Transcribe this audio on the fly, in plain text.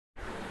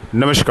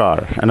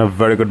Namaskar and a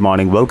very good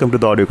morning. Welcome to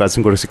the audio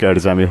casting course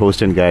Securities. I'm your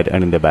host and guide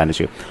Anindya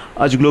Banerjee.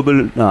 आज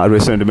global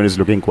risk sentiment is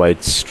looking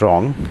quite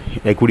strong.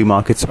 Equity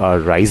markets are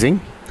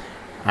rising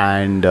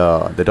and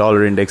the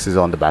dollar index is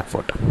on the back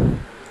foot.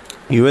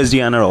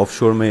 USD आना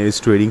offshore में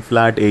is trading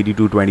flat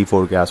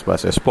 82.24 के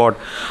आसपास है spot.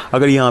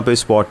 अगर यहाँ पे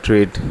spot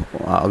trade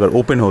अगर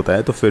ओपन होता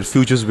है तो फिर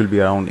futures will be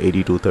around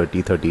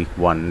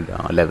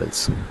 82.30-31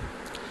 levels.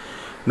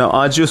 ना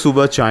आज जो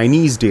सुबह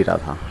चाइनीज़ डेटा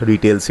था,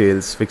 retail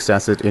sales, fixed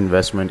asset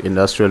investment,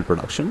 industrial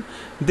production,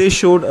 they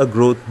showed a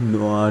growth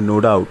no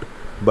doubt,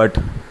 but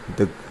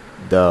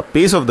the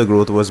pace of the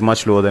growth was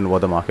much lower than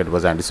what the market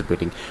was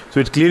anticipating. So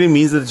it clearly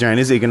means that the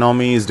Chinese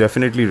economy is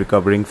definitely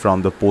recovering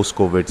from the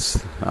post-COVID,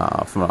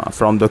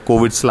 from the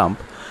COVID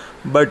slump,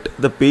 but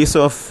the pace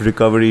of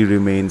recovery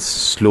remains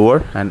slower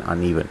and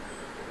uneven.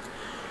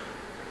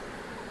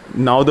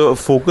 Now the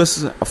focus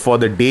for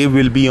the day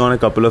will be on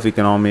a couple of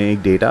economic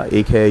data.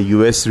 एक है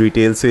US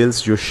retail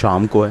sales जो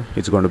शाम को है,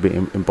 it's going to be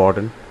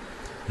important.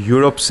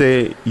 Europe से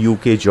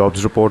UK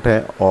jobs report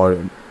है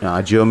और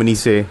Germany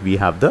से we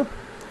have the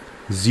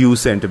ZEW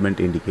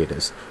sentiment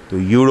indicators. So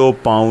Euro,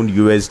 Pound,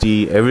 USD,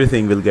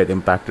 everything will get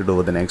impacted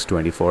over the next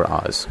 24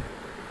 hours.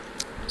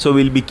 So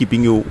we'll be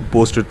keeping you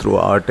posted through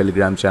our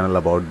Telegram channel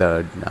about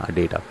the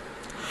data.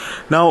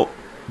 Now,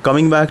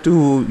 coming back to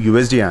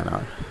USD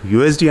INR.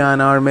 USD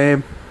INR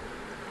में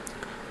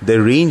the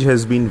range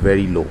has been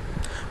very low.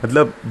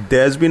 मतलब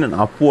there's been an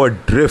upward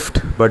drift,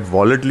 but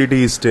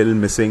volatility is still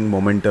missing,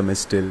 momentum is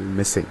still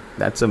missing.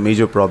 That's a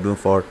major problem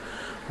for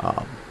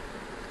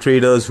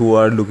traders who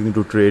are looking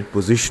to trade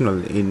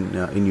positional in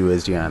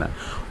USD INR.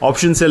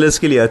 Option sellers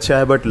के लिए अच्छा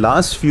है, but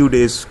last few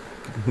days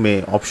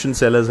में option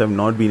sellers have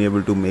not been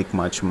able to make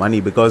much money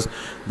because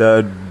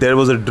there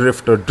was a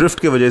drift. और drift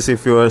के वजह से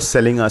if you are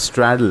selling a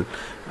straddle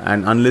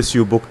and unless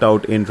you booked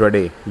out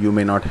intraday, you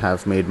may not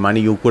have made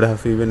money. You could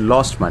have even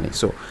lost money.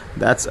 So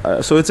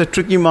so it's a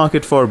tricky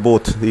market for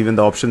both, even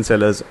the option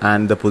sellers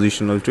and the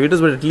positional traders.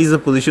 But at least the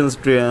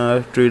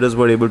positional traders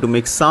were able to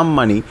make some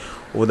money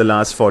over the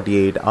last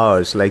 48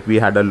 hours. Like we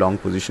had a long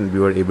position, we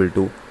were able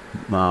to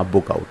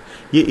book out.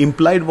 ये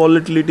implied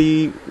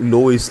volatility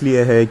low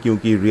इसलिए है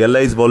क्योंकि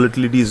realized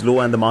volatility is low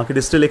and the market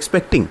is still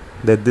expecting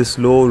that this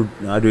low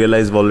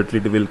realized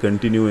volatility will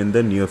continue in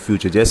the near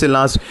future. जैसे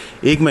last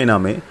एक महीना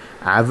में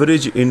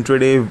average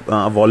intraday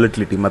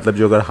volatility मतलब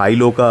जो अगर हाई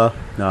लो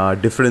का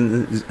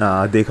डिफरेंस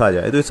देखा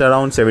जाए तो इट्स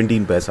अराउंड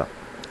 17 पैसा.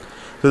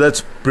 तो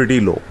दैट्स प्रिटी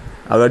लो.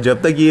 अगर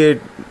जब तक ये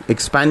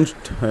एक्सपेंड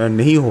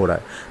नहीं हो रहा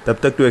है तब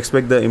तक to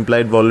expect the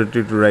implied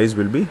volatility to rise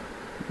will be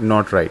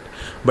not right.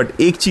 But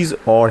एक चीज़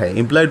और है,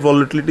 implied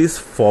volatility is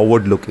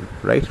forward looking,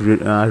 right.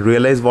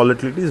 Realise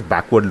volatility is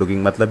backward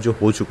looking, मतलब जो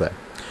हो चुका है.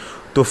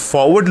 तो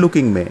फॉरवर्ड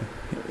लुकिंग में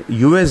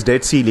US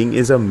date ceiling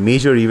is a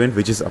major event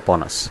which is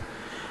upon us.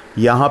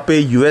 यहाँ पे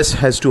US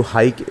has to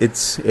hike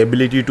its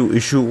ability to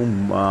issue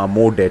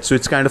more debt. So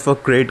it's kind of a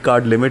credit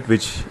card limit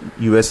which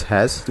US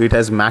has. So it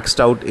has maxed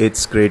out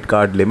its credit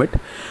card limit.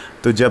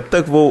 तो जब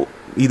तक वो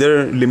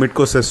इधर limit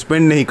को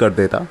suspend नहीं कर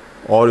देता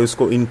और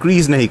उसको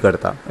इंक्रीज नहीं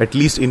करता,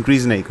 एटलीस्ट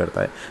इंक्रीज नहीं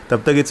करता है,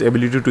 तब तक its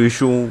ability to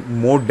issue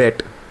more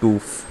date to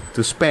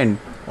spend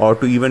और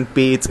टू इवन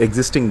पे it's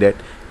existing date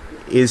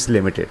is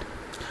limited.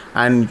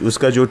 And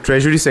उसका जो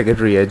ट्रेजरी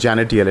सेक्रेटरी है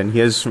Janet Yellen,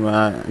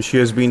 she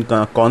has been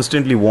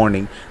constantly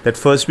warning that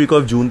first week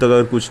of June तक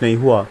अगर कुछ नहीं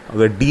हुआ,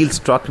 अगर डील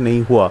स्ट्रक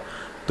नहीं हुआ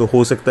तो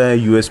हो सकता है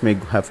US में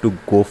have to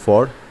go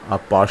for a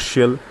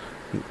partial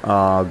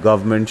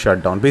government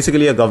shutdown,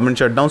 basically a government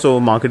shutdown. So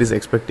market is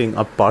expecting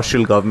a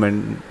partial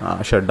government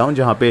shutdown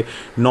जहाँ पे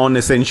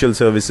non-essential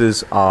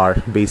services are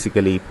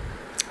basically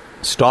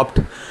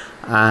stopped.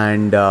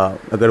 And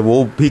अगर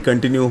वो भी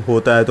कंटिन्यू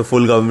होता है तो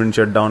full government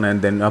shutdown and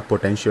then a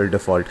potential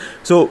default.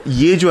 सो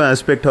ये जो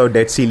एस्पेक्ट है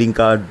डेट सीलिंग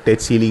का, डेट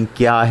सीलिंग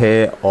क्या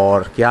है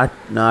और क्या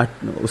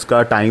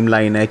उसका टाइम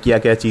लाइन है, क्या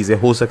क्या चीज़ें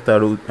हो सकता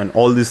है, and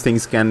all this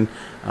things can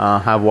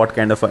have what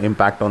kind of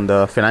impact on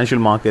the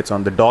financial markets,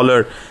 on the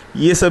dollar.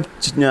 ये सब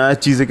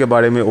चीज़ें के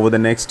बारे में over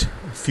the next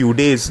few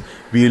days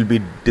we will be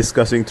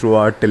discussing through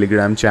our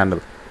Telegram channel.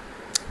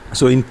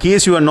 So in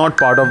case you are not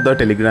part of the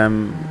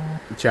Telegram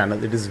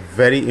channel, it is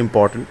very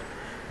important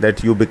that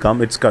you become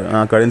its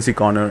currency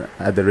corner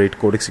at the rate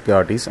Kodak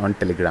Securities on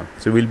Telegram.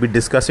 So we'll be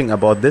discussing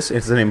about this.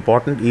 It's an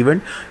important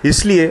event.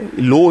 इसलिए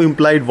low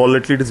implied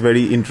volatility is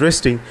very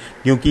interesting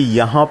क्योंकि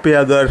यहाँ पे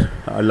अगर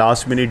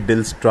last minute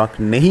deal struck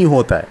नहीं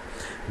होता है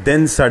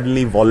then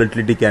suddenly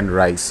volatility can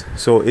rise.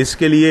 So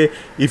इसके लिए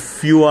if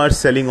you are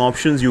selling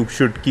options you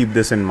should keep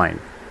this in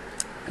mind.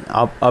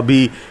 आप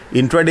अभी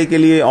इंट्राडे के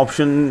लिए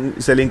ऑप्शन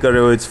सेलिंग कर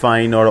रहे हो, इट्स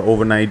फाइन, और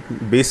overnight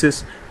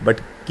basis, but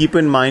keep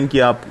in mind कि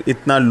आप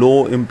इतना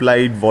लो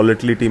इम्प्लाइड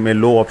वॉलेटिलिटी में,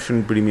 लो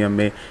ऑप्शन प्रीमियम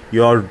में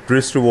your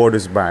risk reward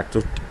is bad.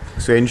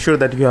 So ensure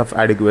that you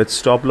have adequate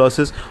stop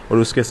losses और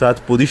उसके साथ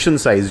पोजीशन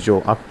साइज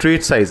जो आप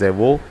ट्रेड साइज है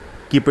वो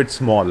keep it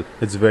small.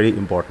 It's very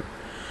important.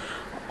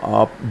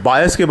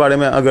 बायस के बारे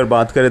में अगर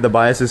बात करें, the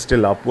bias is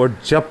still upward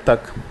जब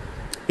तक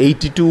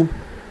 82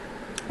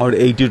 और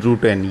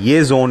 8210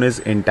 ये जोन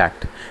इज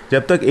इंटैक्ट.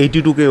 जब तक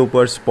 82 के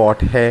ऊपर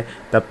स्पॉट है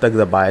तब तक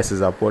द बायस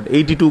इज अपवर्ड.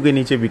 82 के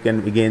नीचे we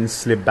can again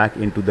slip back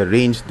into the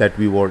range that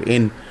we were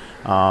in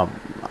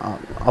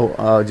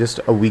just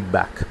a week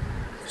back.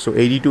 So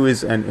 82 is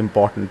an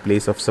important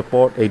place of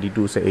support.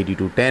 82 से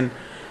 8210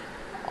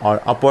 और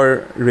upper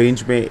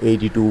range में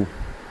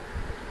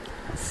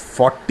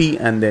 8240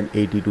 and then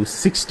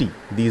 8260.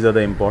 These are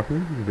the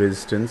important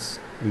resistance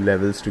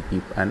levels to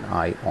keep an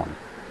eye on.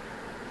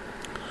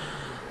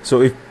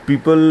 So if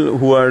people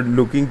who are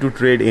looking to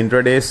trade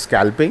intraday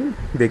scalping,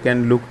 they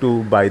can look to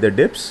buy the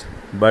dips,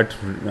 but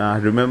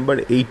remember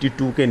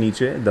 82 के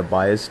नीचे the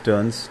bias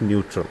turns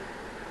neutral.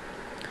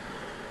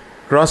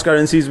 Cross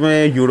currencies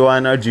में euro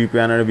INR,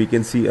 GBP we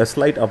can see a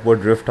slight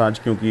upward drift आज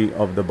क्योंकि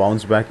of the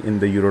bounce back in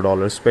the euro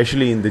dollar,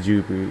 especially in the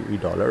GBP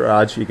dollar.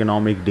 आज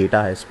economic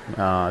data है,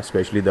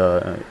 especially the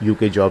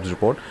UK jobs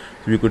report.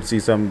 So we could see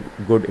some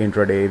good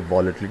intraday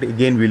volatility.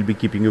 Again, we'll be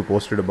keeping you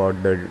posted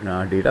about the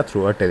data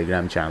through our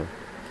Telegram channel.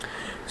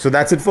 So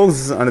that's it, folks.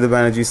 This is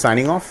Anindya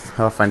signing off.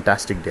 Have a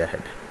fantastic day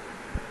ahead.